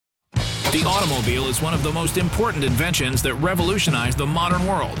The automobile is one of the most important inventions that revolutionized the modern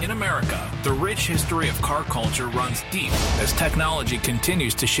world. In America, the rich history of car culture runs deep as technology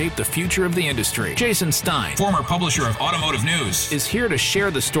continues to shape the future of the industry. Jason Stein, former publisher of Automotive News, is here to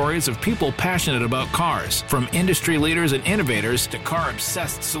share the stories of people passionate about cars, from industry leaders and innovators to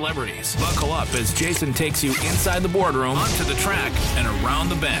car-obsessed celebrities. Buckle up as Jason takes you inside the boardroom, onto the track, and around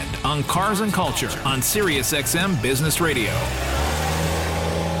the bend on Cars and Culture on Sirius XM Business Radio.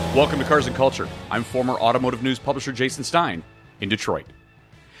 Welcome to Cars and Culture. I'm former Automotive News publisher Jason Stein in Detroit.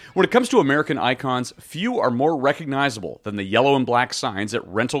 When it comes to American icons, few are more recognizable than the yellow and black signs at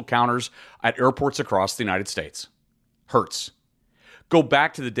rental counters at airports across the United States. Hertz. Go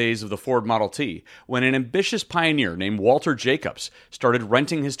back to the days of the Ford Model T, when an ambitious pioneer named Walter Jacobs started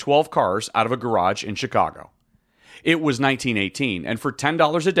renting his 12 cars out of a garage in Chicago. It was 1918, and for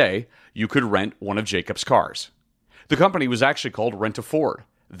 $10 a day, you could rent one of Jacobs' cars. The company was actually called Rent-A-Ford,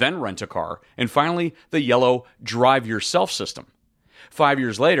 then Rent-A-Car, and finally the yellow Drive Yourself system. 5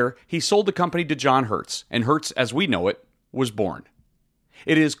 years later, he sold the company to John Hertz, and Hertz, as we know it, was born.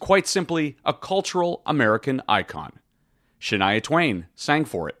 It is quite simply a cultural American icon. Shania Twain sang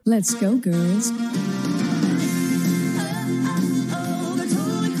for it. Let's go, girls.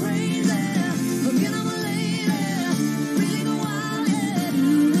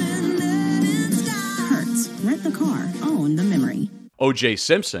 Hertz, rent the car, own the memory. O.J.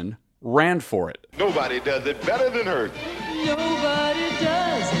 Simpson ran for it. Nobody does it better than Hertz. Nobody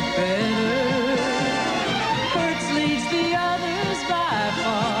does it better. Hertz leads the others by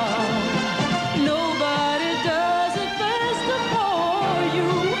far. Nobody does it best of all.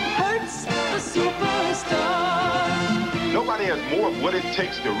 You, Hertz, the superstar. Nobody has more of what it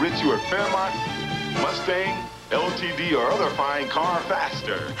takes to rid you of Fairmont, Mustang, LTD, or other fine car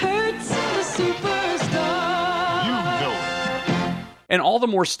faster. Hertz, the superstar. You know it. And all the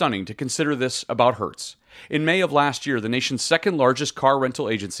more stunning to consider this about Hertz. In May of last year, the nation's second largest car rental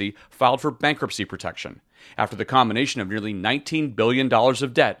agency filed for bankruptcy protection after the combination of nearly $19 billion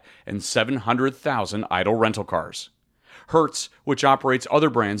of debt and 700,000 idle rental cars. Hertz, which operates other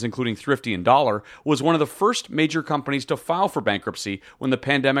brands including Thrifty and Dollar, was one of the first major companies to file for bankruptcy when the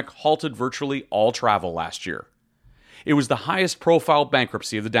pandemic halted virtually all travel last year. It was the highest profile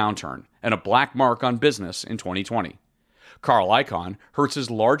bankruptcy of the downturn and a black mark on business in 2020. Carl Icahn, Hertz's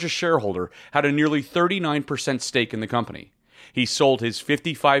largest shareholder, had a nearly 39% stake in the company. He sold his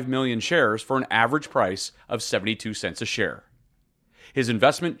 55 million shares for an average price of 72 cents a share. His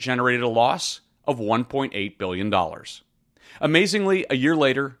investment generated a loss of $1.8 billion. Amazingly, a year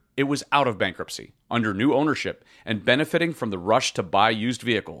later, it was out of bankruptcy, under new ownership, and benefiting from the rush to buy used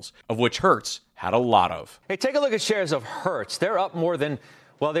vehicles, of which Hertz had a lot of. Hey, take a look at shares of Hertz. They're up more than...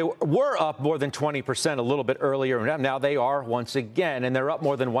 Well, they were up more than 20% a little bit earlier. Now they are once again, and they're up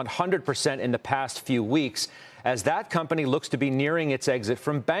more than 100% in the past few weeks as that company looks to be nearing its exit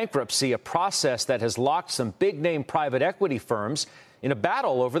from bankruptcy, a process that has locked some big-name private equity firms in a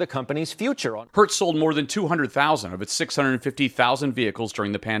battle over the company's future. Hertz sold more than 200,000 of its 650,000 vehicles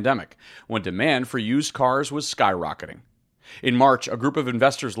during the pandemic, when demand for used cars was skyrocketing. In March, a group of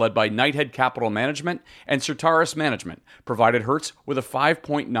investors led by Knighthead Capital Management and Certaris Management provided Hertz with a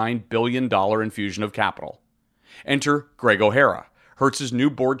 $5.9 billion infusion of capital. Enter Greg O'Hara, Hertz's new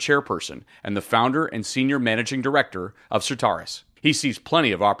board chairperson and the founder and senior managing director of Certaris. He sees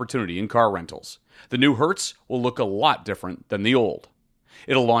plenty of opportunity in car rentals. The new Hertz will look a lot different than the old.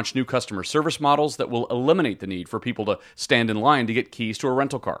 It'll launch new customer service models that will eliminate the need for people to stand in line to get keys to a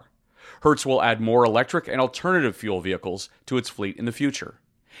rental car. Hertz will add more electric and alternative fuel vehicles to its fleet in the future.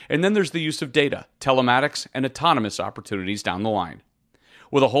 And then there's the use of data, telematics, and autonomous opportunities down the line.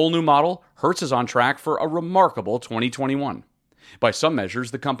 With a whole new model, Hertz is on track for a remarkable 2021. By some measures,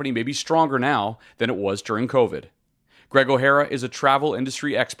 the company may be stronger now than it was during COVID. Greg O'Hara is a travel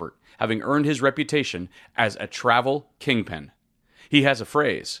industry expert, having earned his reputation as a travel kingpin. He has a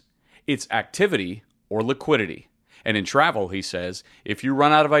phrase, it's activity or liquidity. And in travel, he says, if you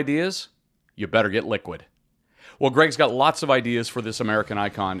run out of ideas, you better get liquid. Well, Greg's got lots of ideas for this American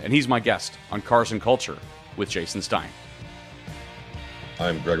icon, and he's my guest on Cars and Culture with Jason Stein.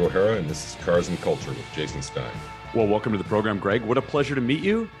 I'm Greg O'Hara, and this is Cars and Culture with Jason Stein. Well, welcome to the program, Greg. What a pleasure to meet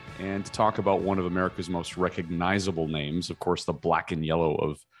you and to talk about one of America's most recognizable names, of course, the black and yellow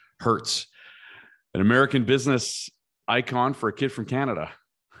of Hertz, an American business icon for a kid from Canada.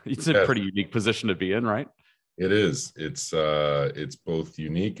 It's a pretty unique position to be in, right? It is. It's both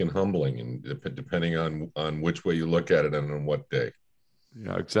unique and humbling, and depending on which way you look at it and on what day.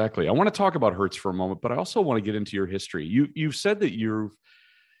 Yeah, exactly. I want to talk about Hertz for a moment, but I also want to get into your history. You've said that you're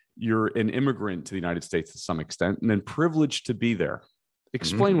an immigrant to the United States to some extent, and then privileged to be there.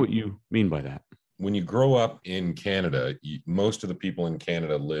 Explain what you mean by that. When you grow up in Canada, most of the people in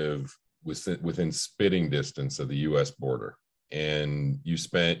Canada live within spitting distance of the U.S. border, and you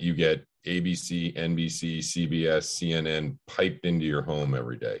get ABC, NBC, CBS, CNN piped into your home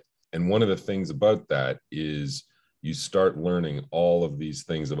every day. And one of the things about that is you start learning all of these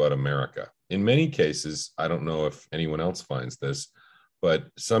things about America. In many cases, I don't know if anyone else finds this, but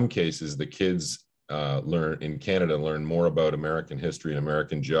some cases the kids in Canada learn more about American history and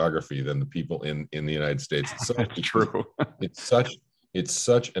American geography than the people in the United States itself. True. It's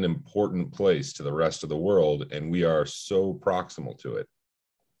such an important place to the rest of the world, and we are so proximal to it.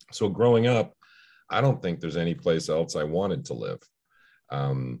 So growing up, I don't think there's any place else I wanted to live.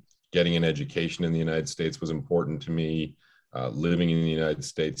 Getting an education in the United States was important to me. Living in the United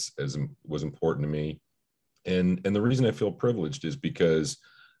States was important to me. And the reason I feel privileged is because,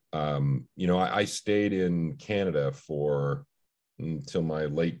 I stayed in Canada for until my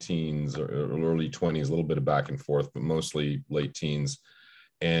late teens or early 20s, a little bit of back and forth, but mostly late teens.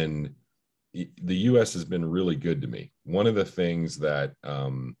 And the U.S. has been really good to me. One of the things that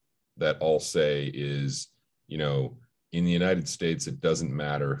I'll say is, in the United States, it doesn't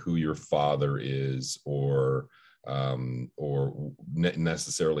matter who your father is or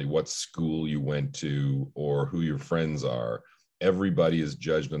necessarily what school you went to or who your friends are. Everybody is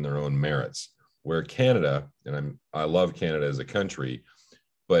judged on their own merits. Where Canada, and I love Canada as a country,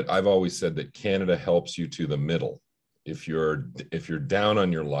 but I've always said that Canada helps you to the middle. If you're down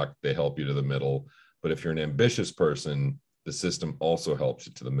on your luck, they help you to the middle. But if you're an ambitious person, the system also helps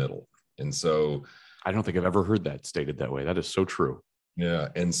you to the middle. And so I don't think I've ever heard that stated that way. That is so true. Yeah.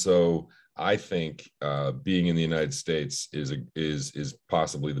 And so I think being in the United States is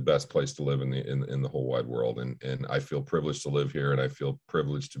possibly the best place to live in the whole wide world. And I feel privileged to live here, and I feel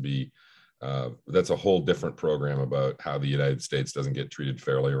privileged to be, that's a whole different program about how the United States doesn't get treated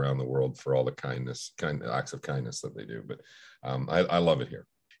fairly around the world for all the acts of kindness that they do. But I love it here.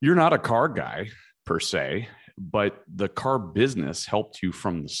 You're not a car guy per se, but the car business helped you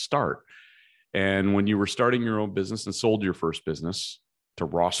from the start. And when you were starting your own business and sold your first business to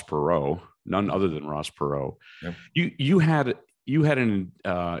Ross Perot, none other than Ross Perot, yeah. you had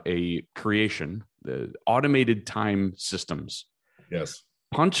a creation, the automated time systems. Yes.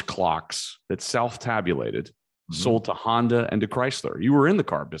 Punch clocks that self-tabulated, sold to Honda and to Chrysler. You were in the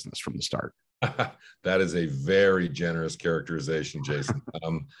car business from the start. That is a very generous characterization, Jason.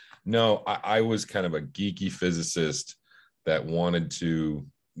 No, I was kind of a geeky physicist that wanted to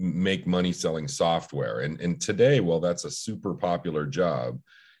make money selling software. And today, well, that's a super popular job.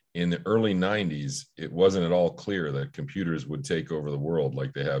 In the early 90s, it wasn't at all clear that computers would take over the world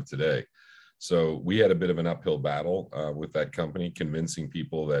like they have today. So we had a bit of an uphill battle with that company, convincing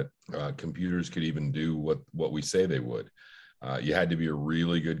people that computers could even do what we say they would. You had to be a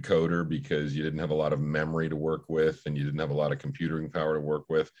really good coder because you didn't have a lot of memory to work with, and you didn't have a lot of computing power to work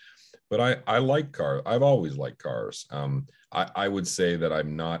with. But I like cars. I've always liked cars. I would say that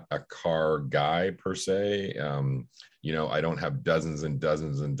I'm not a car guy per se. I don't have dozens and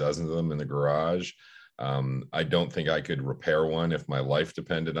dozens and dozens of them in the garage. I don't think I could repair one if my life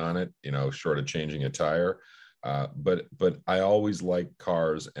depended on it, short of changing a tire. But I always liked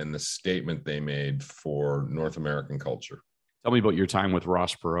cars and the statement they made for North American culture. Tell me about your time with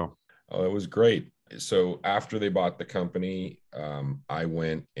Ross Perot. Oh, it was great. So after they bought the company, I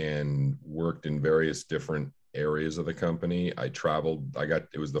went and worked in various different areas of the company. I traveled.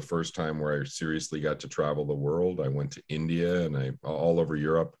 It was the first time where I seriously got to travel the world. I went to India and all over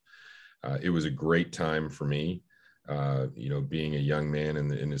Europe. It was a great time for me, being a young man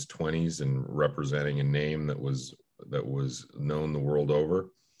in his 20s and representing a name that was known the world over.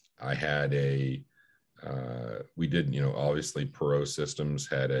 I had obviously Perot Systems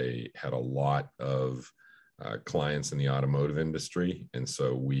had a lot of clients in the automotive industry. And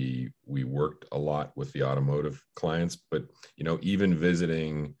so we worked a lot with the automotive clients, but, even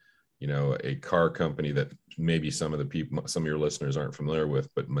visiting, a car company that maybe some of your listeners aren't familiar with,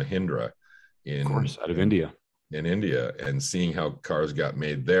 but Mahindra out of India. In India, and seeing how cars got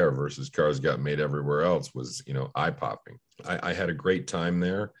made there versus cars got made everywhere else was, eye-popping. I had a great time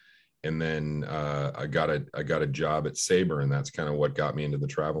there. And then I got a job at Sabre, and that's kind of what got me into the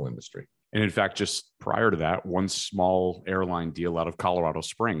travel industry. And in fact, just prior to that, one small airline deal out of Colorado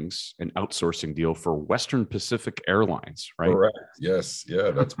Springs, an outsourcing deal for Western Pacific Airlines, right? Correct. Yes.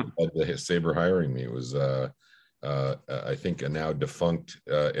 Yeah. That's what led to Sabre hiring me. It was, I think, a now defunct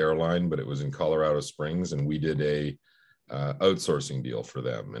airline, but it was in Colorado Springs, and we did a outsourcing deal for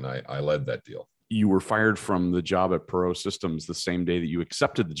them. And I led that deal. You were fired from the job at Perot Systems the same day that you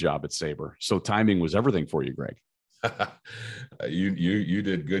accepted the job at Sabre. So timing was everything for you, Greg. You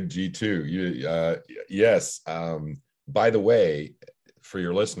did good G2. Yes. By the way, for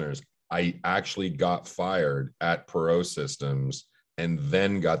your listeners, I actually got fired at Perot Systems and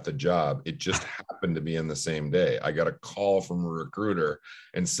then got the job. It just happened to be in the same day. I got a call from a recruiter,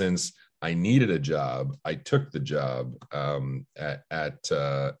 and since I needed a job, I took the job at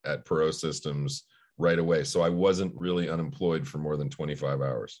Perot Systems right away. So I wasn't really unemployed for more than 25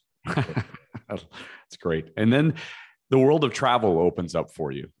 hours. That's great. And then the world of travel opens up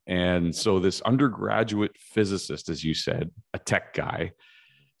for you. And so this undergraduate physicist, as you said, a tech guy,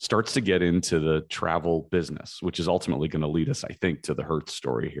 starts to get into the travel business, which is ultimately going to lead us, I think, to the Hertz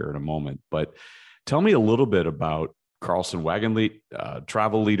story here in a moment. But tell me a little bit about Carlson Wagonlit,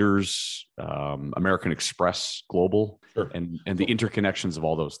 Travel Leaders, American Express Global, Sure. and the interconnections of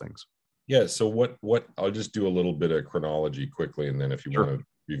all those things. Yeah. So what I'll just do a little bit of chronology quickly, and then if you want to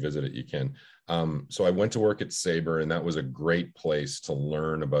revisit it, you can. So I went to work at Sabre, and that was a great place to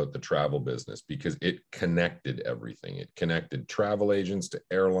learn about the travel business because it connected everything. It connected travel agents to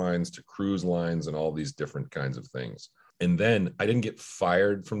airlines to cruise lines and all these different kinds of things. And then I didn't get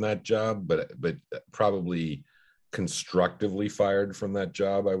fired from that job, but probably constructively fired from that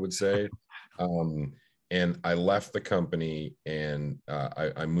job, I would say. And I left the company, and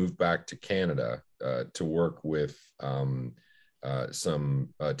I moved back to Canada to work with some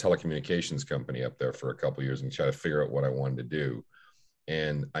telecommunications company up there for a couple of years and try to figure out what I wanted to do.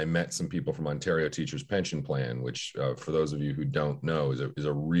 And I met some people from Ontario Teachers Pension Plan, which for those of you who don't know is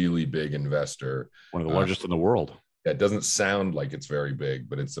a really big investor. One of the largest in the world. It doesn't sound like it's very big,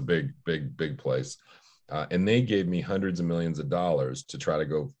 but it's a big place. And they gave me hundreds of millions of dollars to try to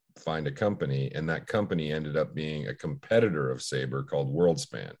go find a company. And that company ended up being a competitor of Sabre called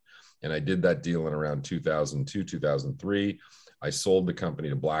WorldSpan. And I did that deal in around 2002, 2003. I sold the company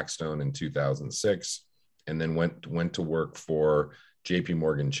to Blackstone in 2006, and then went to work for JP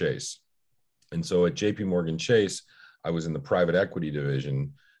Morgan Chase. And so at JP Morgan Chase, I was in the private equity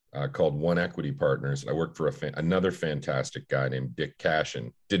division called One Equity Partners. I worked for another fantastic guy named Dick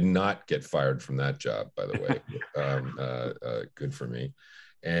Cashin. Did not get fired from that job, by the way. Good for me.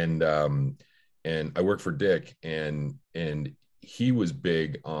 And I worked for Dick, and he was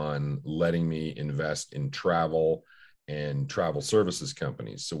big on letting me invest in travel and travel services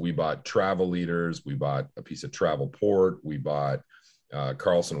companies. So we bought Travel Leaders, we bought a piece of Travelport, we bought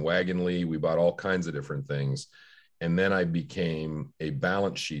Carlson Wagonlit, we bought all kinds of different things. And then I became a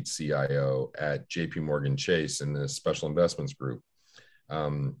balance sheet CIO at JP Morgan Chase in the special investments group,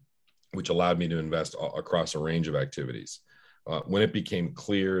 which allowed me to invest across a range of activities. When it became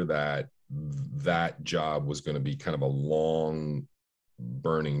clear that that job was going to be kind of a long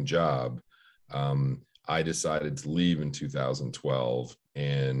burning job, I decided to leave in 2012,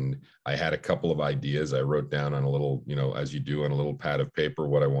 and I had a couple of ideas. I wrote down on a little, as you do on a little pad of paper,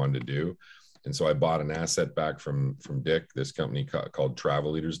 what I wanted to do. And so I bought an asset back from Dick, this company called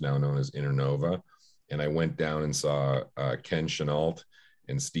Travel Leaders, now known as Internova. And I went down and saw Ken Chenault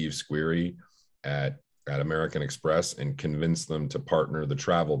and Steve Squeary at American Express and convinced them to partner the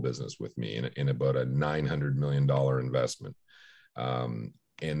travel business with me in about a $900 million investment.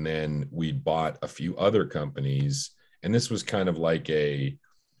 And then we bought a few other companies, and this was kind of like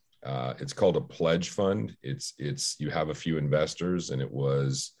it's called a pledge fund. It's you have a few investors, and it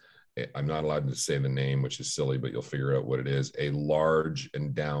was, I'm not allowed to say the name, which is silly, but you'll figure out what it is. A large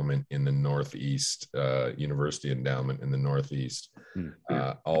endowment in the Northeast, university endowment in the Northeast.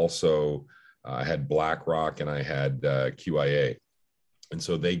 Also, I had BlackRock and I had QIA. And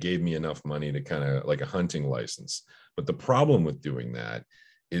so they gave me enough money to kind of like a hunting license. But the problem with doing that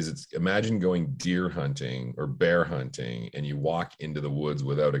is imagine going deer hunting or bear hunting and you walk into the woods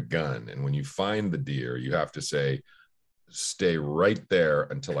without a gun. And when you find the deer, you have to say, stay right there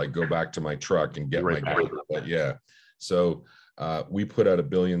until I go back to my truck and get my gun. But yeah. So we put out $1.7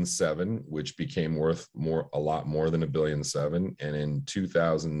 billion, which became worth a lot more than $1.7 billion. And in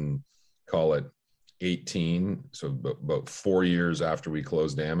 2000, call it 18, so about 4 years after we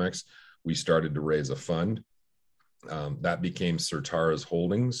closed Amex, we started to raise a fund. That became Certares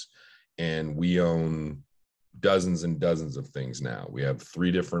Holdings, and we own dozens and dozens of things now. We have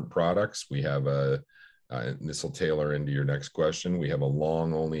 3 different products. We have and this will tailor into your next question. We have a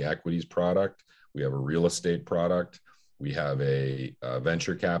long-only equities product. We have a real estate product. We have a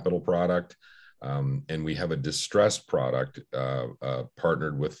venture capital product. And we have a distressed product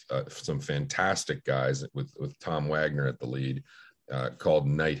partnered with some fantastic guys with Tom Wagner at the lead called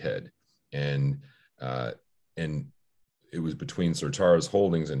Nighthead. And it was between Certares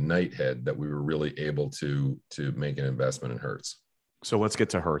Holdings and Nighthead that we were really able to make an investment in Hertz. So let's get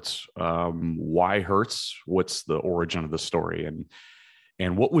to Hertz. Why Hertz? What's the origin of the story,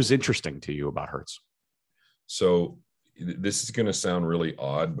 and what was interesting to you about Hertz? So this is going to sound really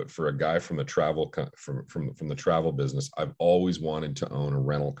odd, but for a guy from the from the travel business, I've always wanted to own a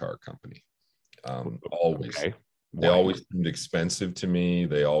rental car company. Always. Okay. They always seemed expensive to me.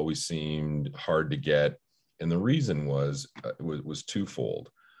 They always seemed hard to get, and the reason was twofold.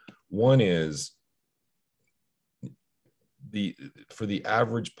 One is for the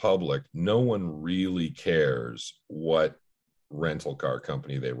average public, no one really cares what rental car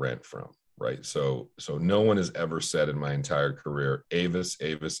company they rent from, right? So no one has ever said in my entire career, Avis,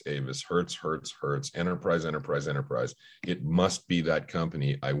 Hertz, Enterprise. It must be that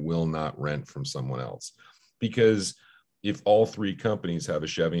company. I will not rent from someone else. Because if all three companies have a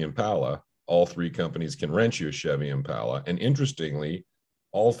Chevy Impala, all three companies can rent you a Chevy Impala. And interestingly,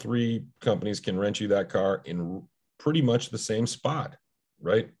 all three companies can rent you that car in pretty much the same spot,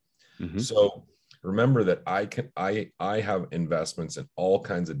 right? Mm-hmm. So remember that I have investments in all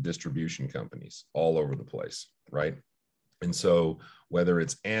kinds of distribution companies all over the place, right? And so whether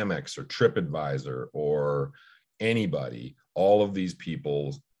it's Amex or TripAdvisor or anybody, all of these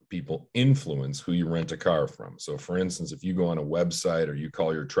people influence who you rent a car from. So for instance, if you go on a website or you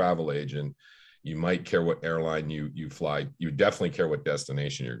call your travel agent, you might care what airline you fly. You definitely care what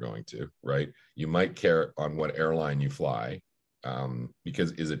destination you're going to, right? You might care on what airline you fly,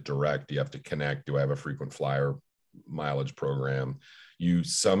 because is it direct? Do you have to connect? Do I have a frequent flyer mileage program? You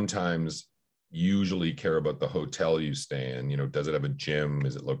sometimes usually care about the hotel you stay in. You know, does it have a gym?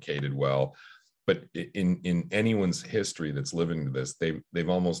 Is it located well? But in anyone's history that's living to this, they've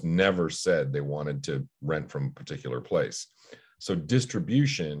almost never said they wanted to rent from a particular place. So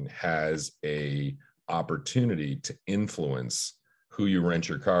distribution has a opportunity to influence who you rent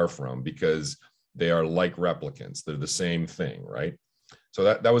your car from because they are like replicants. They're the same thing, right? So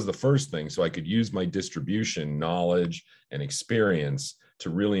that was the first thing. So I could use my distribution knowledge and experience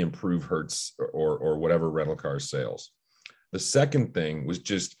to really improve Hertz or whatever rental car sales. The second thing was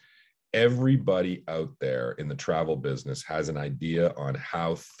just everybody out there in the travel business has an idea on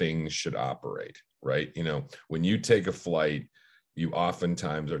how things should operate, right? You know, when you take a flight, you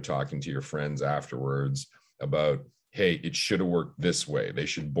oftentimes are talking to your friends afterwards about, hey, it should have worked this way. They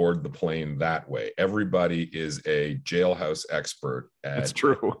should board the plane that way. Everybody is a jailhouse expert That's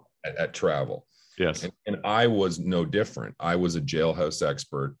true. At travel. Yes. And I was no different. I was a jailhouse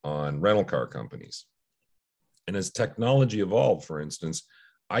expert on rental car companies. And as technology evolved, for instance,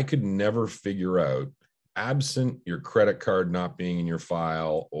 I could never figure out, absent your credit card not being in your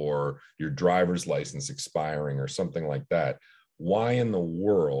file or your driver's license expiring or something like that, why in the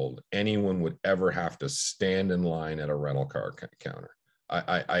world anyone would ever have to stand in line at a rental car counter.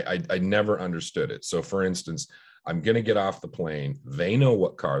 I never understood it. So for instance, I'm going to get off the plane. They know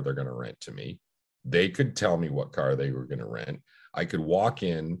what car they're going to rent to me. They could tell me what car they were going to rent. I could walk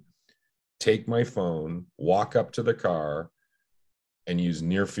in, take my phone, walk up to the car, and use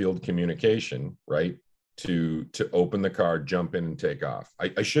near field communication, right? To open the car, jump in and take off.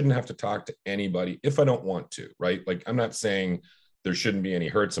 I shouldn't have to talk to anybody if I don't want to, right? Like, I'm not saying there shouldn't be any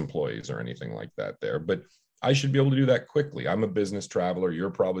Hertz employees or anything like that there, but I should be able to do that quickly. I'm a business traveler.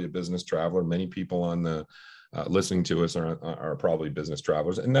 You're probably a business traveler. Many people on the listening to us are probably business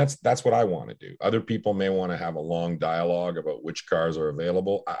travelers. And that's what I want to do. Other people may want to have a long dialogue about which cars are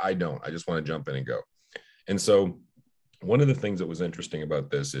available. I don't. I just want to jump in and go. And so one of the things that was interesting about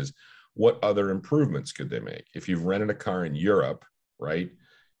this is, what other improvements could they make? If you've rented a car in Europe, right?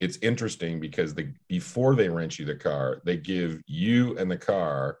 It's interesting because before they rent you the car, they give you and the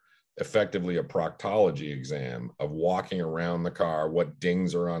car effectively a proctology exam of walking around the car, what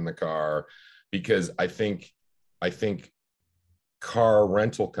dings are on the car, because I think car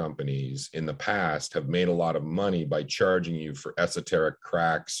rental companies in the past have made a lot of money by charging you for esoteric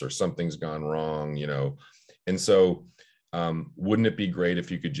cracks or something's gone wrong, you know. And so wouldn't it be great if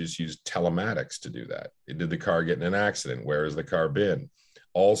you could just use telematics to do that? Did the car get in an accident? Where has the car been?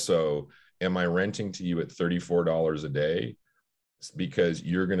 Also, am I renting to you at $34 a day because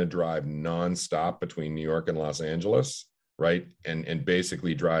you're going to drive nonstop between New York and Los Angeles, right? And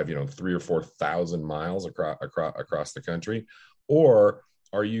basically drive, 3,000 or 4,000 miles across the country? Or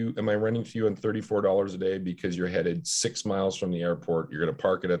am I renting to you on $34 a day because you're headed 6 miles from the airport, you're going to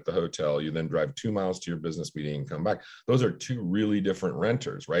park it at the hotel, you then drive 2 miles to your business meeting and come back? Those are two really different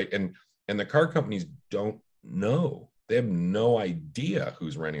renters, right? And the car companies don't know. They have no idea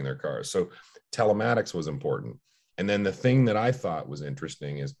who's renting their cars. So telematics was important. And then the thing that I thought was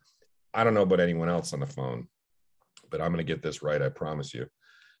interesting is, I don't know about anyone else on the phone, but I'm going to get this right, I promise you.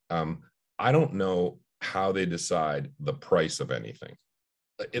 I don't know how they decide the price of anything.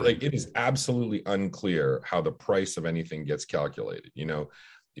 It is absolutely unclear how the price of anything gets calculated. You know,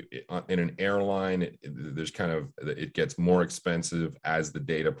 in an airline, it gets more expensive as the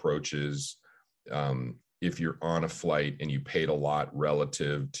date approaches. If you're on a flight and you paid a lot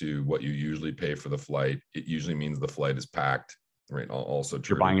relative to what you usually pay for the flight, it usually means the flight is packed, right? Also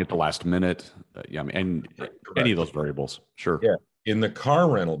true. You're buying it the last minute. Yeah, and correct. Any of those variables. Sure. Yeah. In the car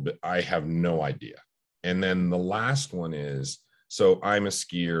rental, I have no idea. And then the last one is, so I'm a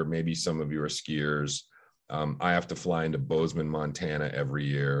skier. Maybe some of you are skiers. I have to fly into Bozeman, Montana every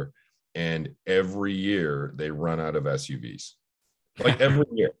year. And every year they run out of SUVs. Like every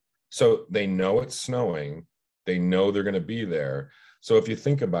year. So they know it's snowing. They know they're going to be there. So if you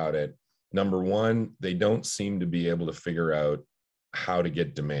think about it, number one, they don't seem to be able to figure out how to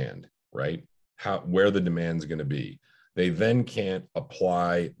get demand, right? Where the demand's going to be. They then can't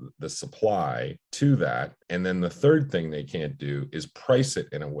apply the supply to that. And then the third thing they can't do is price it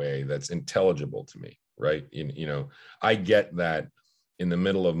in a way that's intelligible to me, right? You know, I get that in the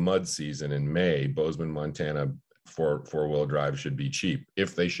middle of mud season in May, Bozeman, Montana, four-wheel drive should be cheap,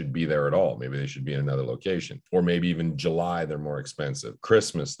 if they should be there at all. Maybe they should be in another location, or maybe even July, they're more expensive.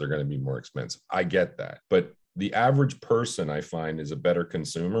 Christmas, they're going to be more expensive. I get that. But the average person, I find, is a better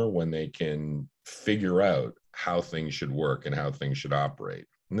consumer when they can figure out how things should work and how things should operate.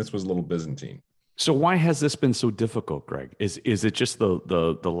 And this was a little Byzantine. So why has this been so difficult, Greg? Is it just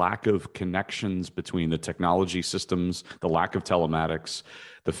the lack of connections between the technology systems, the lack of telematics,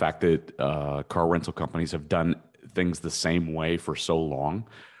 the fact that car rental companies have done things the same way for so long?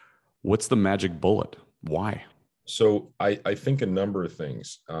 What's the magic bullet? Why? So I think a number of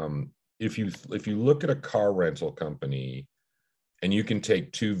things. If you look at a car rental company, and you can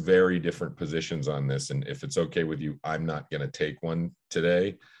take two very different positions on this, and if it's okay with you, I'm not going to take one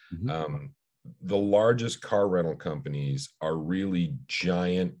today. Mm-hmm. The largest car rental companies are really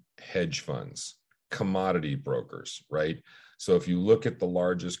giant hedge funds, commodity brokers, right? So if you look at the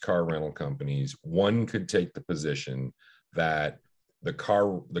largest car rental companies, one could take the position that the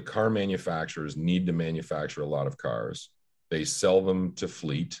car manufacturers need to manufacture a lot of cars. They sell them to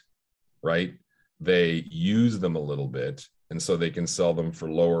fleet, right? They use them a little bit, and so they can sell them for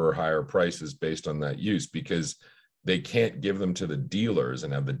lower or higher prices based on that use, because they can't give them to the dealers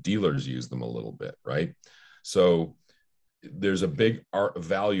and have the dealers use them a little bit, right? So there's a big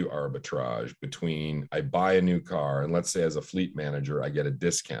value arbitrage between, I buy a new car, and let's say as a fleet manager, I get a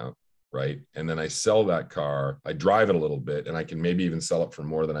discount, right? And then I sell that car, I drive it a little bit, and I can maybe even sell it for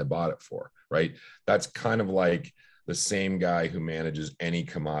more than I bought it for, right? That's kind of like the same guy who manages any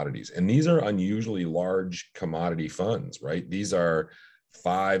commodities. And these are unusually large commodity funds, right? These are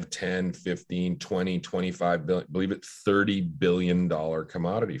 5, 10, 15, 20, 25 billion, believe it, $30 billion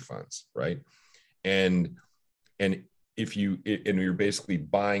commodity funds, right? And you're basically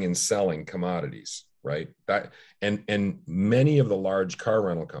buying and selling commodities, right? And many of the large car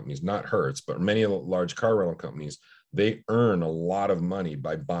rental companies, not Hertz, but many of the large car rental companies, they earn a lot of money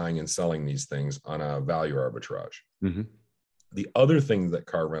by buying and selling these things on a value arbitrage. Mm-hmm. The other thing that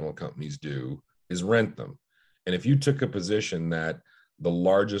car rental companies do is rent them. And if you took a position that the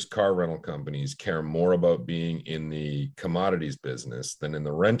largest car rental companies care more about being in the commodities business than in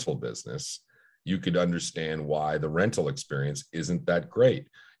the rental business, you could understand why the rental experience isn't that great.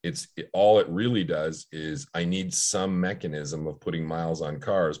 All it really does is, I need some mechanism of putting miles on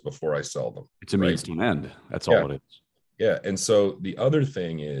cars before I sell them. It's a means to an end. That's all it is. Yeah. And so the other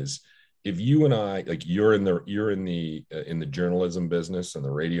thing is, if you and I, like, you're in the journalism business and the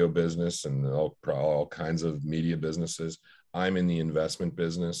radio business and all kinds of media businesses, I'm in the investment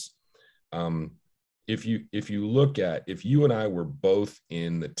business. If you and I were both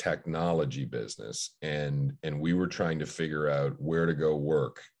in the technology business and we were trying to figure out where to go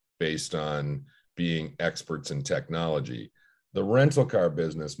work based on being experts in technology, the rental car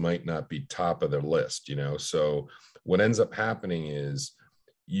business might not be top of their list, you know? So what ends up happening is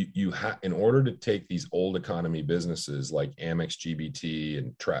you have, in order to take these old economy businesses like Amex GBT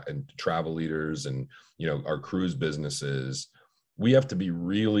and Travel Leaders and, you know, our cruise businesses, we have to be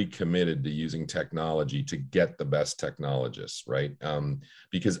really committed to using technology to get the best technologists, right?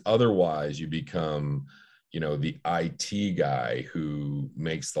 Because otherwise you become, you know, the IT guy who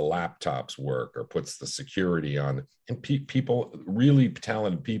makes the laptops work or puts the security on, and people, really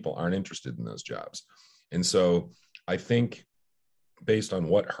talented people, aren't interested in those jobs. And so I think, based on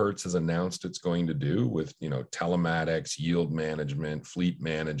what Hertz has announced it's going to do with, you know, telematics, yield management, fleet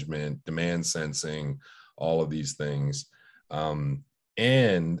management, demand sensing, all of these things.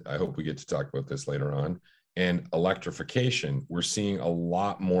 And I hope we get to talk about this later on. and electrification, we're seeing a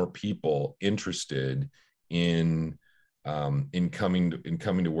lot more people interested in coming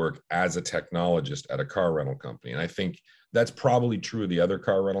to work as a technologist at a car rental company. And I think that's probably true of the other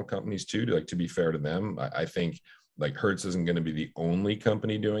car rental companies too. To be fair to them, I think like Hertz isn't going to be the only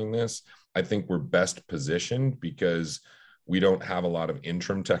company doing this. I think we're best positioned because we don't have a lot of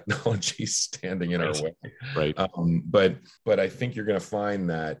interim technology standing in our way. Right. But I think you're going to find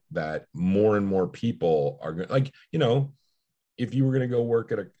that more and more people are going, like, if you were going to go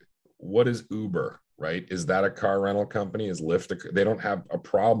work at what is Uber, right? Is that a car rental company? Is Lyft? They don't have a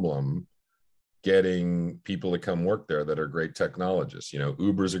problem getting people to come work there that are great technologists.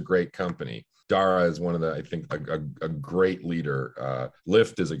 Uber's a great company. Dara is one of I think a great leader.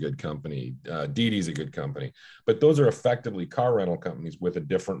 Lyft is a good company. Didi's a good company. But those are effectively car rental companies with a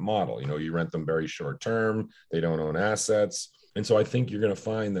different model. You rent them very short term. They don't own assets. And so I think you're going to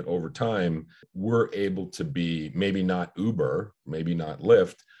find that over time, we're able to be maybe not Uber, maybe not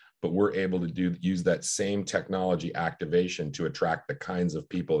Lyft, but we're able to use that same technology activation to attract the kinds of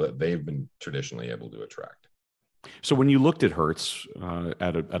people that they've been traditionally able to attract. So when you looked at Hertz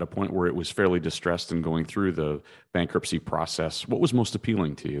at a point where it was fairly distressed and going through the bankruptcy process, what was most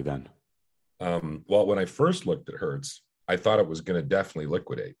appealing to you then? Well, when I first looked at Hertz, I thought it was going to definitely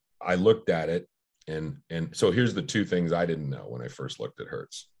liquidate. I looked at it, and so here's the two things I didn't know when I first looked at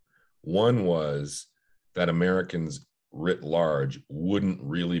Hertz. One was that Americans writ large wouldn't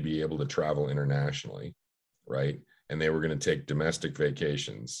really be able to travel internationally, right? And they were going to take domestic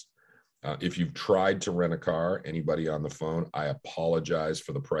vacations. If you've tried to rent a car, anybody on the phone, I apologize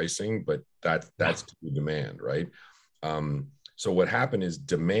for the pricing, but that's the demand, right? So what happened is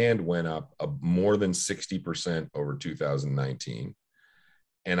demand went up more than 60% over 2019.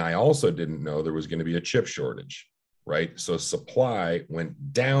 And I also didn't know there was going to be a chip shortage, right? So supply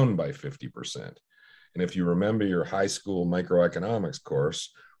went down by 50%. And if you remember your high school microeconomics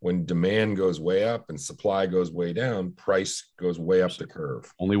course, when demand goes way up and supply goes way down, price goes way up the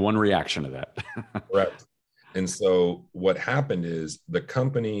curve. Only one reaction to that. Correct. And so what happened is the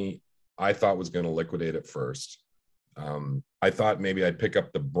company I thought was going to liquidate it first. I thought maybe I'd pick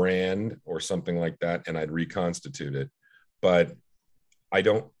up the brand or something like that and I'd reconstitute it. But I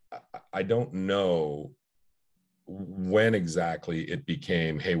don't know when exactly it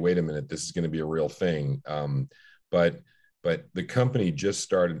became, hey, wait a minute, this is going to be a real thing. But the company just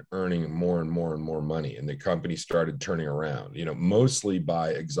started earning more and more and more money, and the company started turning around, mostly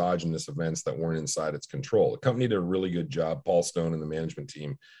by exogenous events that weren't inside its control. The company did a really good job. Paul Stone and the management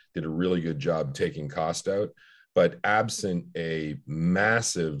team did a really good job taking cost out, but absent a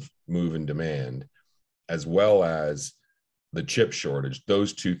massive move in demand, as well as the chip shortage,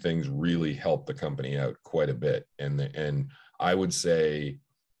 those two things really helped the company out quite a bit. And I would say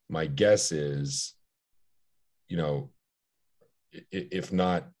my guess is, if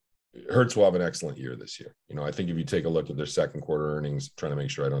not, Hertz will have an excellent year this year. I think if you take a look at their second quarter earnings, trying to make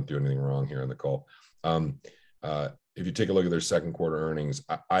sure I don't do anything wrong here on the call. If you take a look at their second quarter earnings,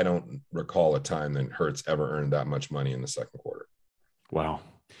 I don't recall a time that Hertz ever earned that much money in the second quarter. Wow.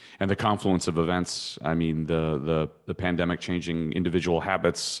 And the confluence of events, I mean, the pandemic changing individual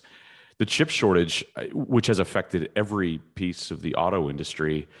habits, the chip shortage, which has affected every piece of the auto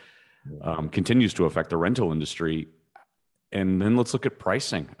industry, continues to affect the rental industry. And then let's look at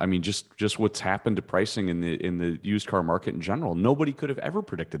pricing. I mean, just what's happened to pricing in the used car market in general. Nobody could have ever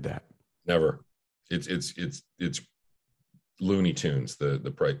predicted that. Never. It's Looney Tunes,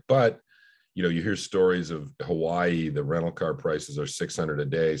 the price. But you hear stories of Hawaii, the rental car prices are $600 a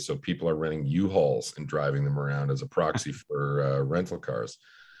day. So people are renting U-Hauls and driving them around as a proxy for rental cars.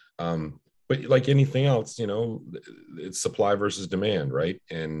 But like anything else, it's supply versus demand, right?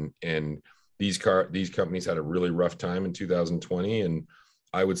 And these companies had a really rough time in 2020. And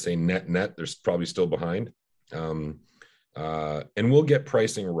I would say net, they're probably still behind. And we'll get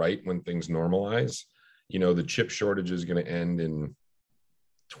pricing right when things normalize. The chip shortage is going to end in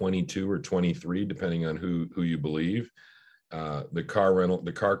 22 or 23, depending on who you believe.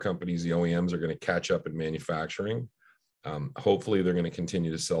 The car companies, the OEMs are going to catch up in manufacturing. Hopefully they're going to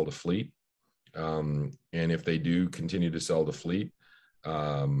continue to sell to fleet. And if they do continue to sell to fleet,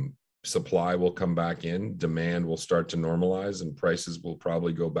 supply will come back in, demand will start to normalize, and prices will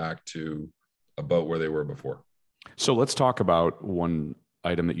probably go back to about where they were before. So let's talk about one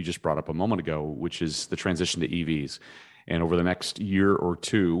item that you just brought up a moment ago, which is the transition to EVs. And over the next year or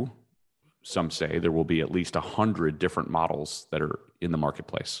two, some say there will be at least 100 different models that are in the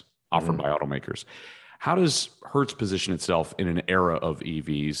marketplace offered by automakers. How does Hertz position itself in an era of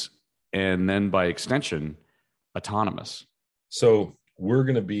EVs and then by extension, autonomous? So we're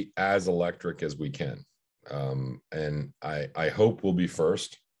going to be as electric as we can. And I hope we'll be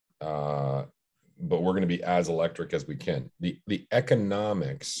first, but we're going to be as electric as we can. The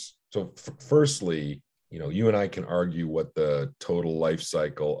economics. So firstly, you and I can argue what the total life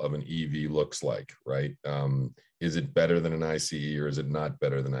cycle of an EV looks like, right? Is it better than an ICE or is it not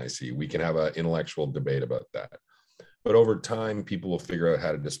better than ICE? We can have an intellectual debate about that. But over time, people will figure out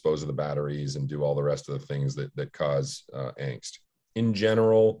how to dispose of the batteries and do all the rest of the things that cause angst. In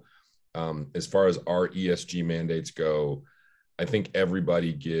general, as far as our ESG mandates go, I think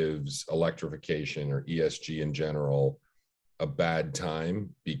everybody gives electrification or ESG in general a bad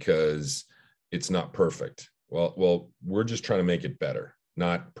time because it's not perfect. Well, we're just trying to make it better,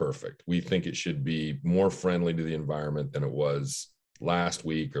 not perfect. We think it should be more friendly to the environment than it was last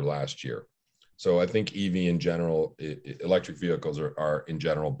week or last year. So I think EV in general, electric vehicles are in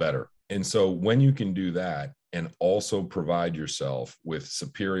general better. And so when you can do that and also provide yourself with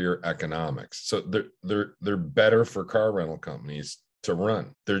superior economics, so they're better for car rental companies to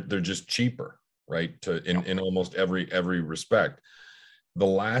run. They're just cheaper, right? In almost every respect. The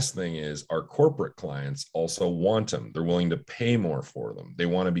last thing is our corporate clients also want them. They're willing to pay more for them. They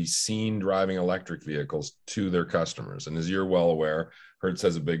want to be seen driving electric vehicles to their customers. And as you're well aware, Hertz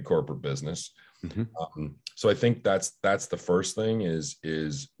has a big corporate business. Mm-hmm. So I think that's the first thing is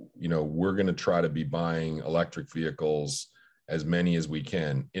we're going to try to be buying electric vehicles as many as we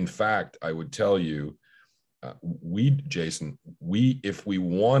can. In fact, I would tell you, Jason, if we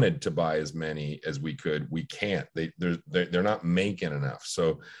wanted to buy as many as we could, we can't. They're not making enough.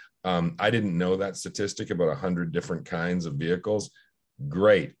 So I didn't know that statistic about 100 different kinds of vehicles.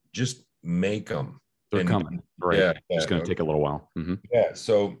 Great, just make them. They're coming. Right. Yeah, it's going to take a little while. Mm-hmm. Yeah.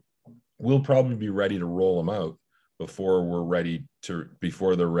 So we'll probably be ready to roll them out before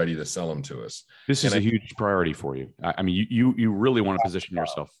they're ready to sell them to us. This is a huge priority for you. I mean, you really want to position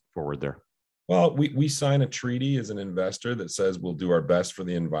yourself forward there. Well, we sign a treaty as an investor that says we'll do our best for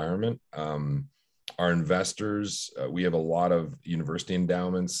the environment. Our investors, we have a lot of university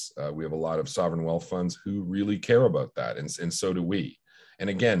endowments. We have a lot of sovereign wealth funds who really care about that. And so do we. And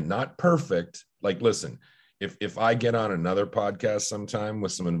again, not perfect. Like, listen, if I get on another podcast sometime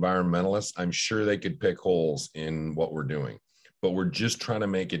with some environmentalists, I'm sure they could pick holes in what we're doing. But we're just trying to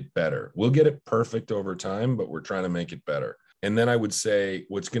make it better. We'll get it perfect over time, but we're trying to make it better. And then I would say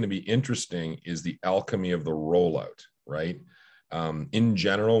what's going to be interesting is the alchemy of the rollout, right? In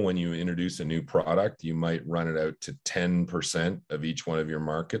general, when you introduce a new product, you might run it out to 10% of each one of your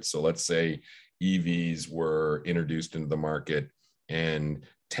markets. So let's say EVs were introduced into the market and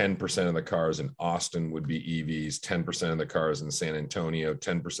 10% of the cars in Austin would be EVs, 10% of the cars in San Antonio,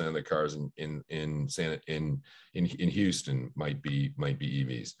 10% of the cars in Houston might be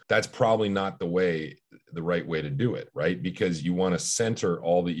EVs. That's probably not the right way to do it, right? Because you want to center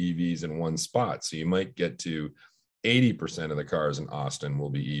all the EVs in one spot. So you might get to 80% of the cars in Austin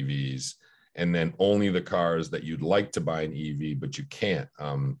will be EVs, and then only the cars that you'd like to buy an EV, but you can't.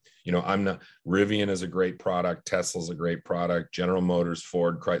 Rivian is a great product. Tesla's a great product. General Motors,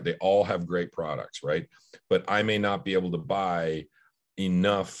 Ford, Chrysler, they all have great products, right? But I may not be able to buy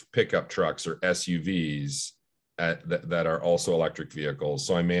enough pickup trucks or SUVs that are also electric vehicles.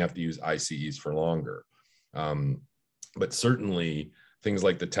 So I may have to use ICEs for longer. But certainly things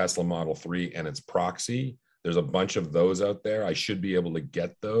like the Tesla Model 3 and its proxy, there's a bunch of those out there. I should be able to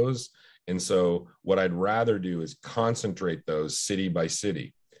get those. And so what I'd rather do is concentrate those city by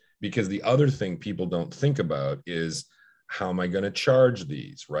city, because the other thing people don't think about is how am I going to charge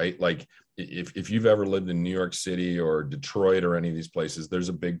these, right? Like if you've ever lived in New York City or Detroit or any of these places, there's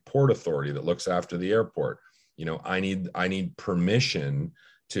a big port authority that looks after the airport. I need permission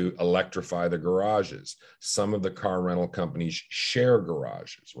to electrify the garages. Some of the car rental companies share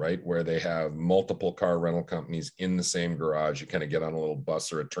garages, right? Where they have multiple car rental companies in the same garage. You kind of get on a little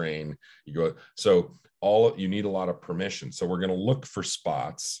bus or a train, you go. So you need a lot of permission. So we're going to look for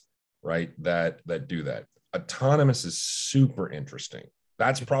spots, right? That do that. Autonomous is super interesting.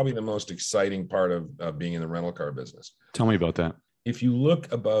 That's probably the most exciting part of being in the rental car business. Tell me about that. If you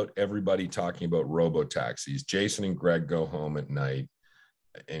look about everybody talking about robo-taxis, Jason and Greg go home at night.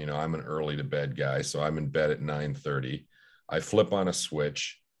 And, I'm an early to bed guy, so I'm in bed at 9:30. I flip on a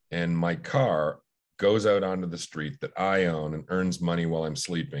switch and my car goes out onto the street that I own and earns money while I'm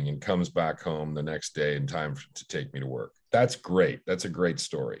sleeping and comes back home the next day in time to take me to work. That's great. That's a great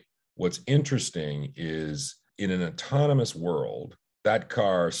story. What's interesting is in an autonomous world, that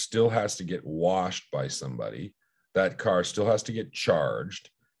car still has to get washed by somebody. That car still has to get charged.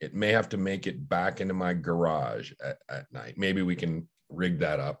 It may have to make it back into my garage at night. Maybe we can rig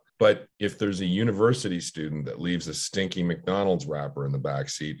that up. But if there's a university student that leaves a stinky McDonald's wrapper in the back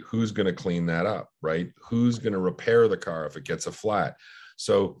seat, who's going to clean that up, right? Who's going to repair the car if it gets a flat?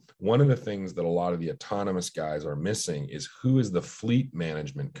 So one of the things that a lot of the autonomous guys are missing is who is the fleet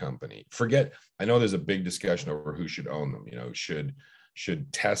management company. I know there's a big discussion over who should own them.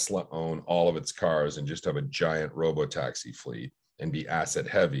 Should Tesla own all of its cars and just have a giant robo-taxi fleet and be asset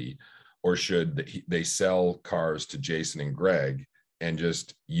heavy? Or should they sell cars to Jason and Greg and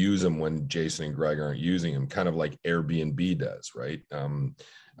just use them when Jason and Greg aren't using them, kind of like Airbnb does, right?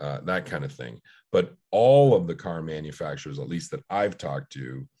 That kind of thing. But all of the car manufacturers, at least that I've talked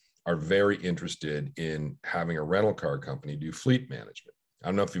to, are very interested in having a rental car company do fleet management. I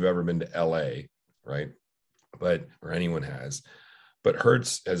don't know if you've ever been to LA, right? Or anyone has. But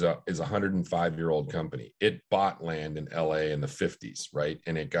Hertz is a 105-year-old company. It bought land in LA in the 50s, right?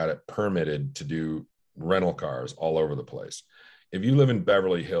 And it got it permitted to do rental cars all over the place. If you live in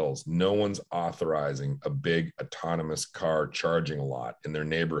Beverly Hills, no one's authorizing a big autonomous car charging a lot in their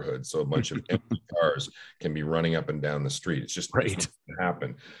neighborhood, so a bunch of empty cars can be running up and down the street. It's just right. It's not going to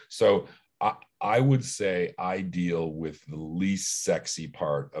happen. So I would say I deal with the least sexy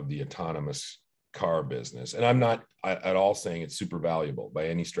part of the autonomous car business. And I'm not at all saying it's super valuable by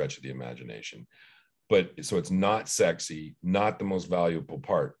any stretch of the imagination. But so it's not sexy, not the most valuable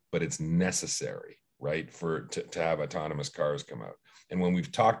part, but it's necessary, right? To have autonomous cars come out. And when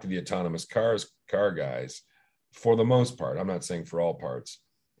we've talked to the autonomous car guys, for the most part, I'm not saying for all parts,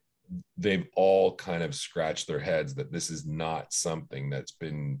 they've all kind of scratched their heads that this is not something that's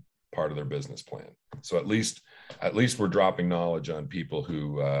been part of their business plan. So at least we're dropping knowledge on people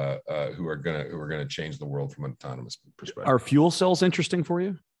who are gonna change the world from an autonomous perspective. Are fuel cells interesting for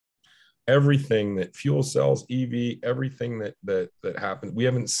you? Everything that fuel cells, EV, everything that happens. We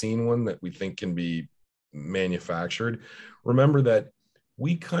haven't seen one that we think can be manufactured. Remember that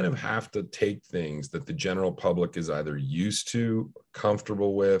we kind of have to take things that the general public is either used to,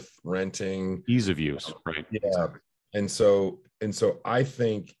 comfortable with, renting, ease of use, right? Yeah. And so I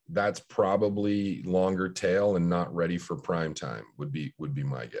think that's probably longer tail and not ready for prime time would be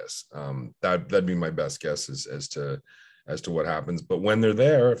my guess. That'd be my best guess as to what happens. But when they're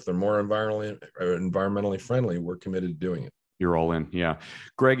there, if they're more environmentally friendly, we're committed to doing it. You're all in. Yeah.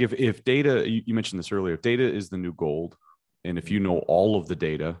 Greg, if data, you mentioned this earlier, if data is the new gold, and if you know all of the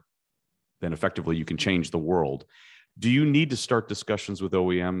data, then effectively you can change the world. Do you need to start discussions with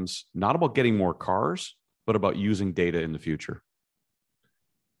OEMs, not about getting more cars, but about using data in the future?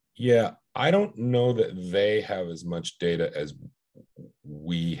 Yeah, I don't know that they have as much data as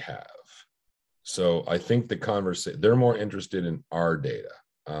we have. So I think they're more interested in our data.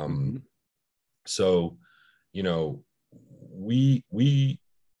 So,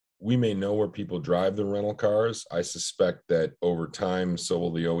 we may know where people drive the rental cars. I suspect that over time, so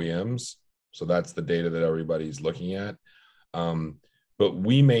will the OEMs. So that's the data that everybody's looking at. But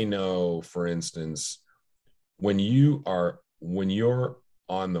we may know, for instance, when you're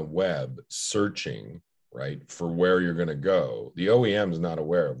on the web searching, right, for where you're going to go, the OEM is not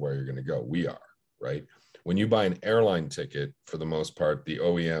aware of where you're going to go. We are, right? When you buy an airline ticket, for the most part, the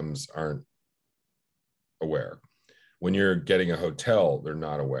OEMs aren't aware. When you're getting a hotel, they're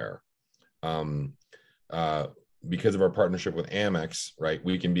not aware. Because of our partnership with Amex, right,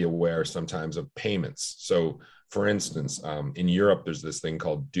 we can be aware sometimes of payments. So, for instance, in Europe, there's this thing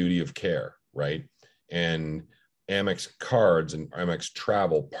called duty of care, right? And Amex cards and Amex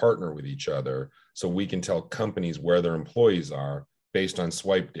travel partner with each other so we can tell companies where their employees are based on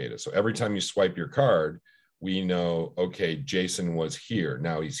swipe data. So every time you swipe your card, we know, okay, Jason was here.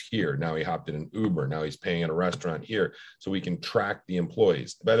 Now he's here. Now he hopped in an Uber. Now he's paying at a restaurant here. So we can track the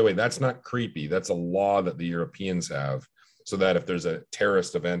employees. By the way, that's not creepy. That's a law that the Europeans have so that if there's a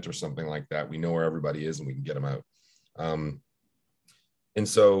terrorist event or something like that, we know where everybody is and we can get them out. And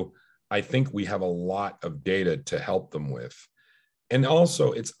so I think we have a lot of data to help them with. And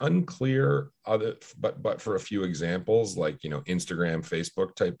also it's unclear but for a few examples, like, Instagram,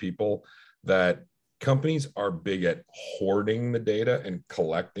 Facebook type people, that companies are big at hoarding the data and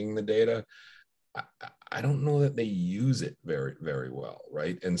collecting the data. I don't know that they use it very, very well,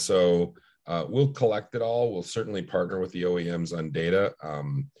 right? And so we'll collect it all. We'll certainly partner with the OEMs on data.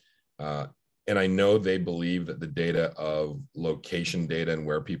 And I know they believe that the data of location data and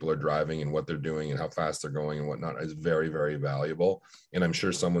where people are driving and what they're doing and how fast they're going and whatnot is very, very valuable. And I'm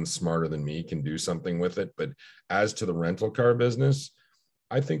sure someone smarter than me can do something with it. But as to the rental car business,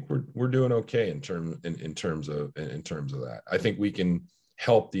 I think we're doing okay in terms of that. I think we can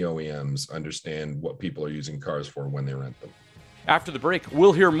help the OEMs understand what people are using cars for when they rent them. After the break,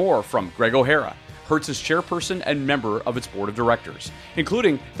 we'll hear more from Greg O'Hara, Hertz's chairperson and member of its board of directors,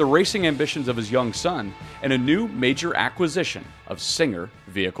 including the racing ambitions of his young son and a new major acquisition of Singer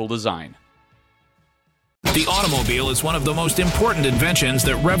Vehicle Design. The automobile is one of the most important inventions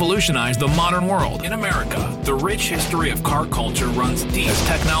that revolutionized the modern world. In America, the rich history of car culture runs deep as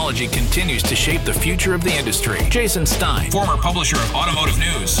technology continues to shape the future of the industry. Jason Stein, Former publisher of Automotive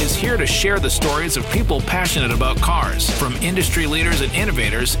News, is here to share the stories of people passionate about cars, from industry leaders and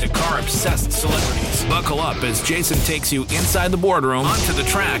innovators to car-obsessed celebrities. Buckle up as Jason takes you inside the boardroom, onto the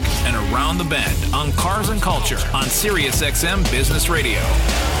track, and around the bend on Cars and Culture on SiriusXM Business Radio.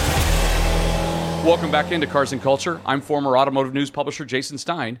 Welcome back into Cars and Culture. I'm former Automotive News publisher Jason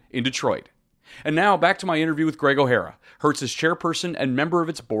Stein in Detroit. And now back to my interview with Greg O'Hara, Hertz's chairperson and member of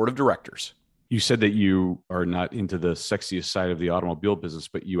its board of directors. You said that you are not into the sexiest side of the automobile business,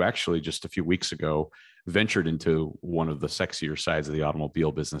 but you actually just a few weeks ago ventured into one of the sexier sides of the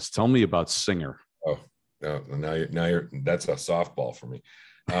automobile business. Tell me about Singer. Oh, no, now you're that's a softball for me.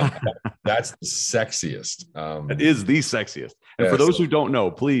 That's the sexiest. It is the sexiest. And for those who don't know,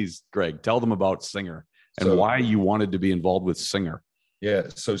 please, Greg, tell them about Singer and why you wanted to be involved with Singer. Yeah.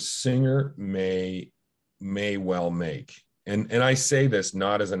 So Singer may well make, and I say this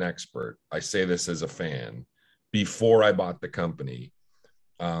not as an expert, I say this as a fan, before I bought the company,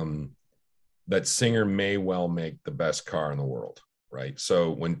 that Singer may well make the best car in the world. Right.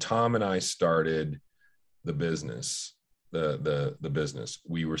 So when Tom and I started the business, the business,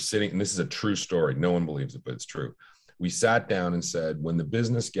 we were sitting, and this is a true story, no one believes it, but it's true. We sat down and said, when the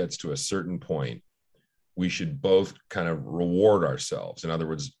business gets to a certain point, we should both kind of reward ourselves. In other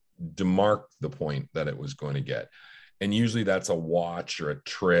words, demark the point that it was going to get. And usually that's a watch or a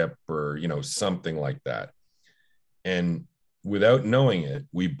trip or, something like that. And without knowing it,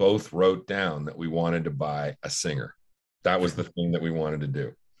 we both wrote down that we wanted to buy a Singer. That was the thing that we wanted to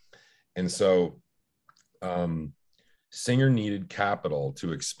do. And so, Singer needed capital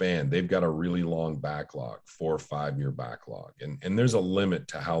to expand. They've got a really long backlog, 4 or 5 year backlog. And there's a limit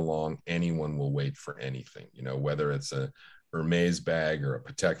to how long anyone will wait for anything, whether it's a Hermes bag or a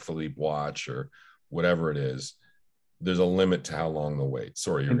Patek Philippe watch or whatever it is, there's a limit to how long they'll wait.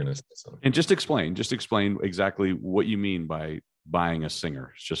 Sorry, you're going to say something. And just explain exactly what you mean by buying a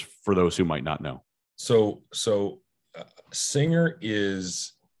Singer, just for those who might not know. So Singer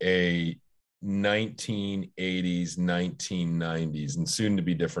is a 1980s, 1990s, and soon to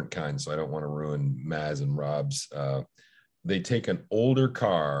be different kinds. So I don't want to ruin Maz and Rob's. They take an older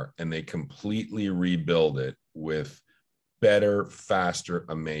car and they completely rebuild it with better, faster,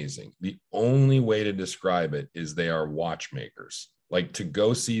 amazing. The only way to describe it is they are watchmakers. Like, to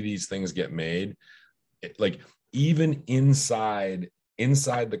go see these things get made, like even inside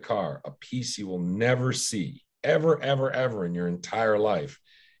the car, a piece you will never see ever in your entire life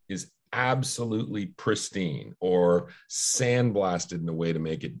is absolutely pristine or sandblasted in a way to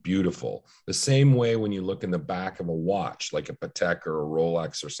make it beautiful. The same way when you look in the back of a watch, like a Patek or a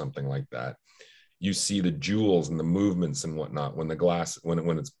Rolex or something like that, you see the jewels and the movements and whatnot when the glass,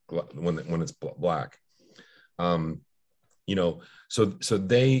 when it's black. So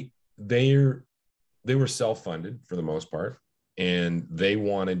they were self-funded for the most part, and they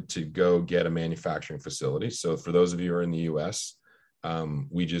wanted to go get a manufacturing facility. So for those of you who are in the US,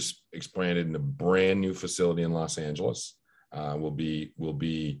 we just expanded in a brand new facility in Los Angeles. We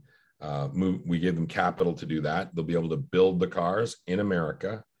gave them capital to do that. They'll be able to build the cars in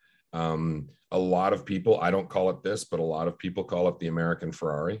America. A lot of people, I don't call it this, but a lot of people call it the American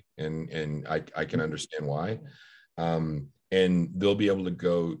Ferrari, and I can understand why. And they'll be able to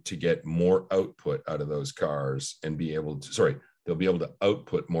go to get more output out of those cars and they'll be able to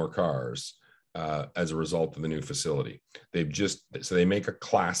output more cars as a result of the new facility. So they make a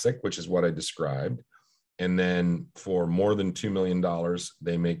classic, which is what I described. And then for more than $2 million,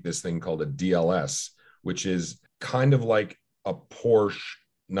 they make this thing called a DLS, which is kind of like a Porsche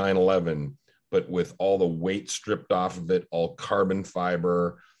 911, but with all the weight stripped off of it, all carbon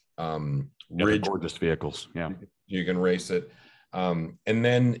fiber, gorgeous vehicles. Yeah. You can race it. And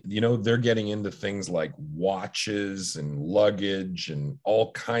then, they're getting into things like watches and luggage and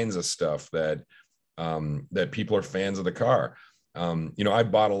all kinds of stuff that people are fans of the car. I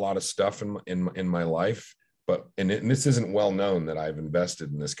bought a lot of stuff in my life, and this isn't well known that I've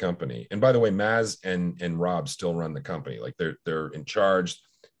invested in this company. And by the way, Maz and Rob still run the company. Like they're in charge.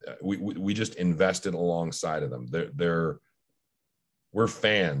 We just invested alongside of them. We're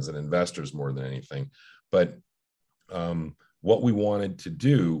fans and investors more than anything. But what we wanted to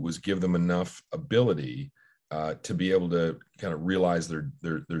do was give them enough ability to be able to kind of realize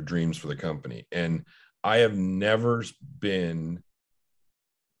their dreams for the company. And I have never been,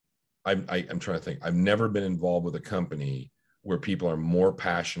 I'm trying to think, I've never been involved with a company where people are more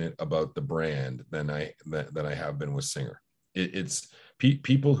passionate about the brand than I have been with Singer. It's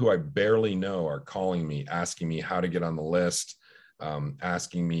people who I barely know are calling me, asking me how to get on the list,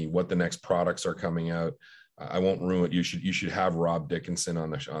 asking me what the next products are coming out. I won't ruin it. You should have Rob Dickinson on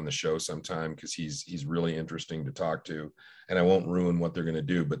the show sometime, because he's really interesting to talk to, and I won't ruin what they're going to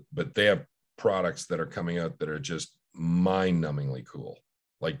do, but they have products that are coming out that are just mind-numbingly cool.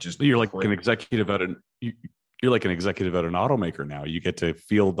 Like, just you're like an executive at you're like an executive at an automaker now. You get to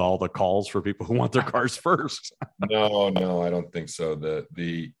field all the calls for people who want their cars first. No, I don't think so. They're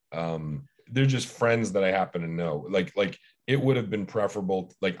just friends that I happen to know. Like it would have been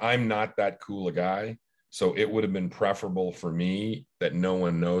preferable. Like, I'm not that cool a guy, so it would have been preferable for me that no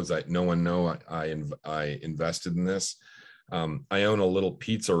one knows. I invested in this. I own a little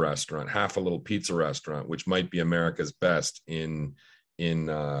pizza restaurant, half a little pizza restaurant, which might be America's best in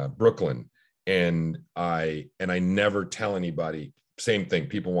Brooklyn. And I never tell anybody. Same thing.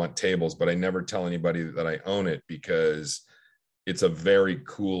 People want tables, but I never tell anybody that I own it, because it's a very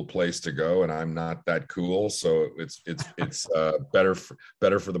cool place to go, and I'm not that cool. So it's better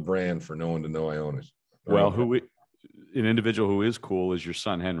for the brand for no one to know I own it. Well, an individual who is cool is your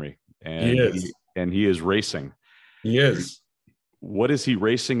son, Henry, and he is racing. He is. What is he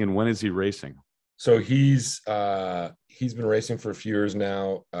racing, and when is he racing? So he's been racing for a few years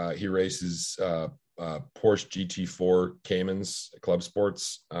now. He races Porsche GT4 Caymans Club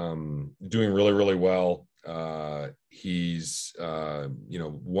Sports, doing really, really well. He's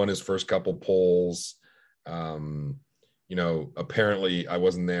won his first couple poles. Apparently I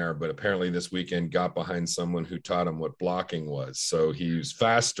wasn't there, but apparently this weekend got behind someone who taught him what blocking was. So he was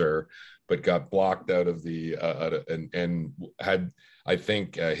faster, but got blocked out of the and had, I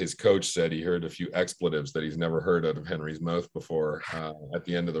think his coach said he heard a few expletives that he's never heard out of Henry's mouth before at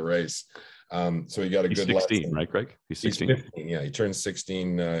the end of the race. So he got a good 16, lesson. right, Greg? He's 16. He's 15, yeah, he turned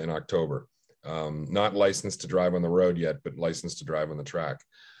 16 in October. Not licensed to drive on the road yet, but licensed to drive on the track.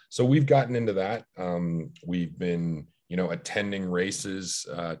 So we've gotten into that. We've been, attending races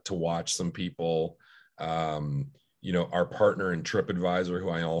to watch some people. Our partner in TripAdvisor, who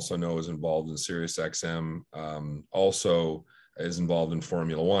I also know is involved in SiriusXM, also is involved in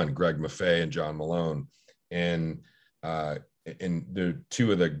Formula One, Greg Maffei and John Malone. And they're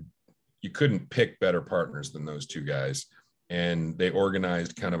two of you couldn't pick better partners than those two guys. And they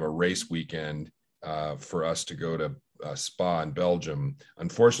organized kind of a race weekend for us to go to Spa in Belgium.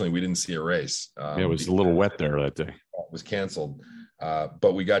 Unfortunately, we didn't see a race. It was a little wet there that day. It was canceled.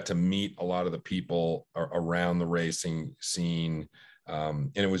 But we got to meet a lot of the people around the racing scene.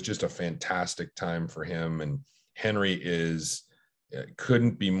 And it was just a fantastic time for him. And Henry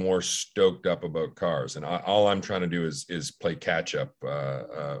couldn't be more stoked up about cars. And all I'm trying to do is play catch up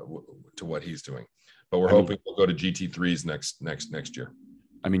to what he's doing. But we're hoping we'll go to GT3s next year.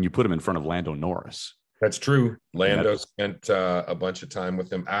 I mean, you put him in front of Lando Norris. That's true. Lando spent a bunch of time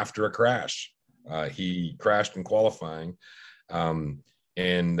with him after a crash. He crashed in qualifying.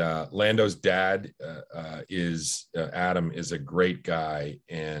 And Lando's dad is Adam, is a great guy.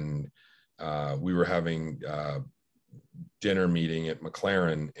 And we were having dinner meeting at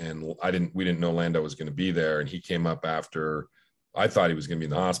McLaren, and we didn't know Lando was going to be there. And he came up after. I thought he was going to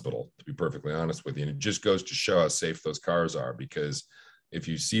be in the hospital, to be perfectly honest with you. And it just goes to show how safe those cars are, because if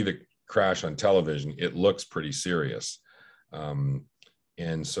you see the crash on television, it looks pretty serious.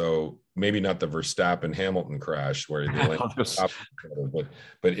 And so maybe not the Verstappen Hamilton crash where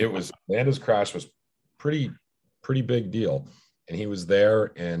but it was, Lando's crash was pretty big deal. And he was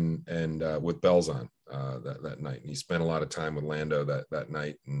there and with bells on that night. And he spent a lot of time with Lando that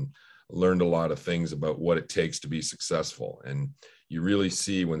night and learned a lot of things about what it takes to be successful. And you really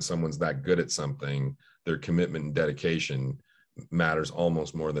see when someone's that good at something, their commitment and dedication matters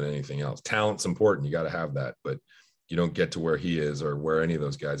almost more than anything else. Talent's important. You got to have that, but you don't get to where he is or where any of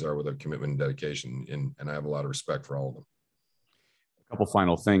those guys are without commitment and dedication. And I have a lot of respect for all of them. A couple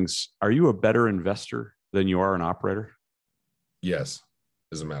final things. Are you a better investor than you are an operator? Yes,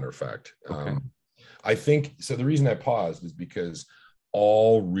 as a matter of fact. Okay. I think so. The reason I paused is because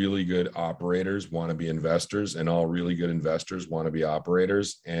all really good operators want to be investors, and all really good investors want to be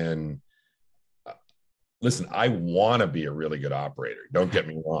operators. And listen, I want to be a really good operator. Don't get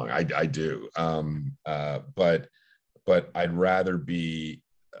me wrong. I do. But I'd rather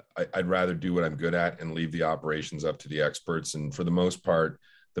do what I'm good at and leave the operations up to the experts. And for the most part,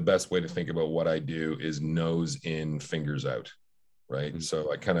 the best way to think about what I do is nose in, fingers out. Right. Mm-hmm.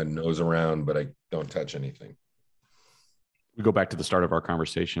 So I kind of nose around, but I don't touch anything. We go back to the start of our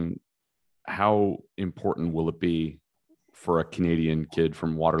conversation. how important will it be for a Canadian kid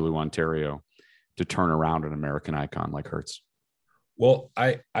from Waterloo, Ontario, to turn around an American icon like Hertz? Well,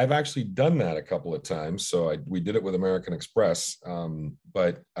 I've actually done that a couple of times. So we did it with American Express,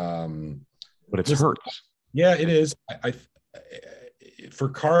 but it's Hertz. Yeah, it is. For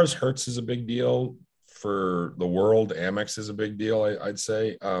cars, Hertz is a big deal. For the world, Amex is a big deal, I'd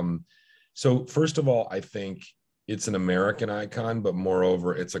say. So first of all, I think it's an American icon, but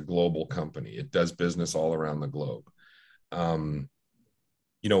moreover, it's a global company. It does business all around the globe.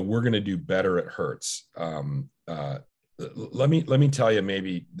 We're going to do better at Hertz. Let me tell you,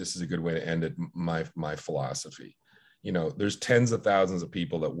 maybe this is a good way to end it. My philosophy, there's tens of thousands of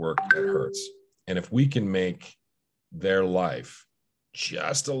people that work at Hertz. And if we can make their life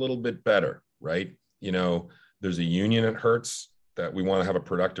just a little bit better, right? There's a union at Hertz that we want to have a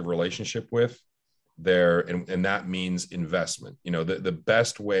productive relationship with there. And that means investment. The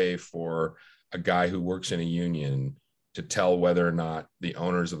best way for a guy who works in a union to tell whether or not the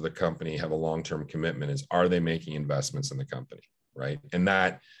owners of the company have a long-term commitment is, are they making investments in the company, right? And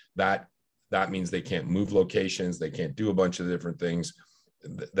that means they can't move locations, they can't do a bunch of different things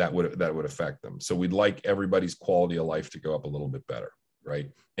that would affect them. So we'd like everybody's quality of life to go up a little bit better, right?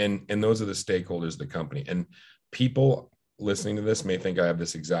 And those are the stakeholders of the company. And people listening to this may think I have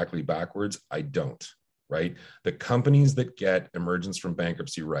this exactly backwards. I don't, right? The companies that get emergence from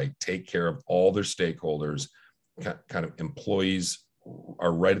bankruptcy right take care of all their stakeholders. Kind of employees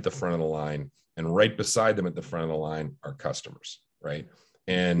are right at the front of the line, and right beside them at the front of the line are customers, right?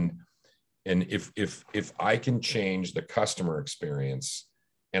 And if I can change the customer experience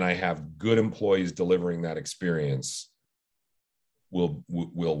and I have good employees delivering that experience, we'll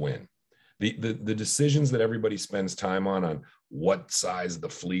win. The decisions that everybody spends time on what size of the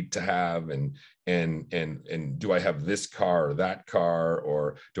fleet to have and do I have this car or that car,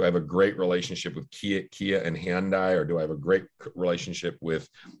 or do I have a great relationship with Kia and Hyundai, or do I have a great relationship with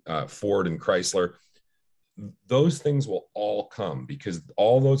Ford and Chrysler? Those things will all come because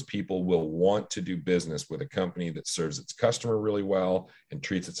all those people will want to do business with a company that serves its customer really well and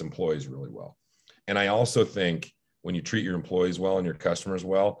treats its employees really well. And I also think when you treat your employees well and your customers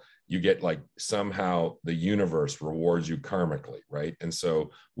well, you get somehow the universe rewards you karmically, right? And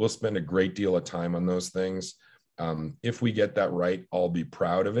so we'll spend a great deal of time on those things. If we get that right, I'll be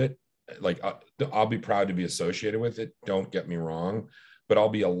proud of it. I'll be proud to be associated with it. Don't get me wrong, but I'll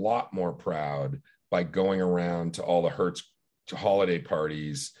be a lot more proud by going around to all the Hertz holiday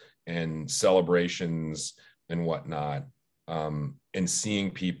parties and celebrations and whatnot, and seeing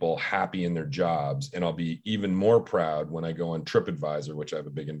people happy in their jobs. And I'll be even more proud when I go on TripAdvisor, which I have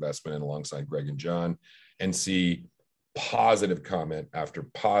a big investment in alongside Greg and John, and see positive comment after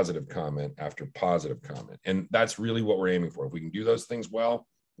positive comment after positive comment. And that's really what we're aiming for. If we can do those things well,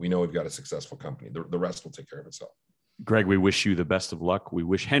 we know we've got a successful company. The rest will take care of itself. Greg, we wish you the best of luck. We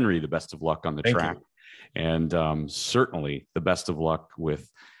wish Henry the best of luck on the track. And certainly the best of luck with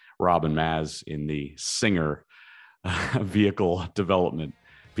Rob and Maz in the Singer vehicle development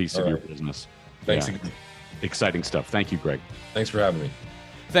piece of your business. Thanks. Yeah. Exciting stuff. Thank you, Greg. Thanks for having me.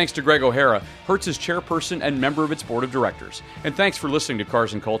 Thanks to Greg O'Hara, Hertz's chairperson and member of its board of directors. And thanks for listening to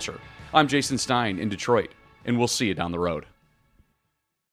Cars and Culture. I'm Jason Stein in Detroit, and we'll see you down the road.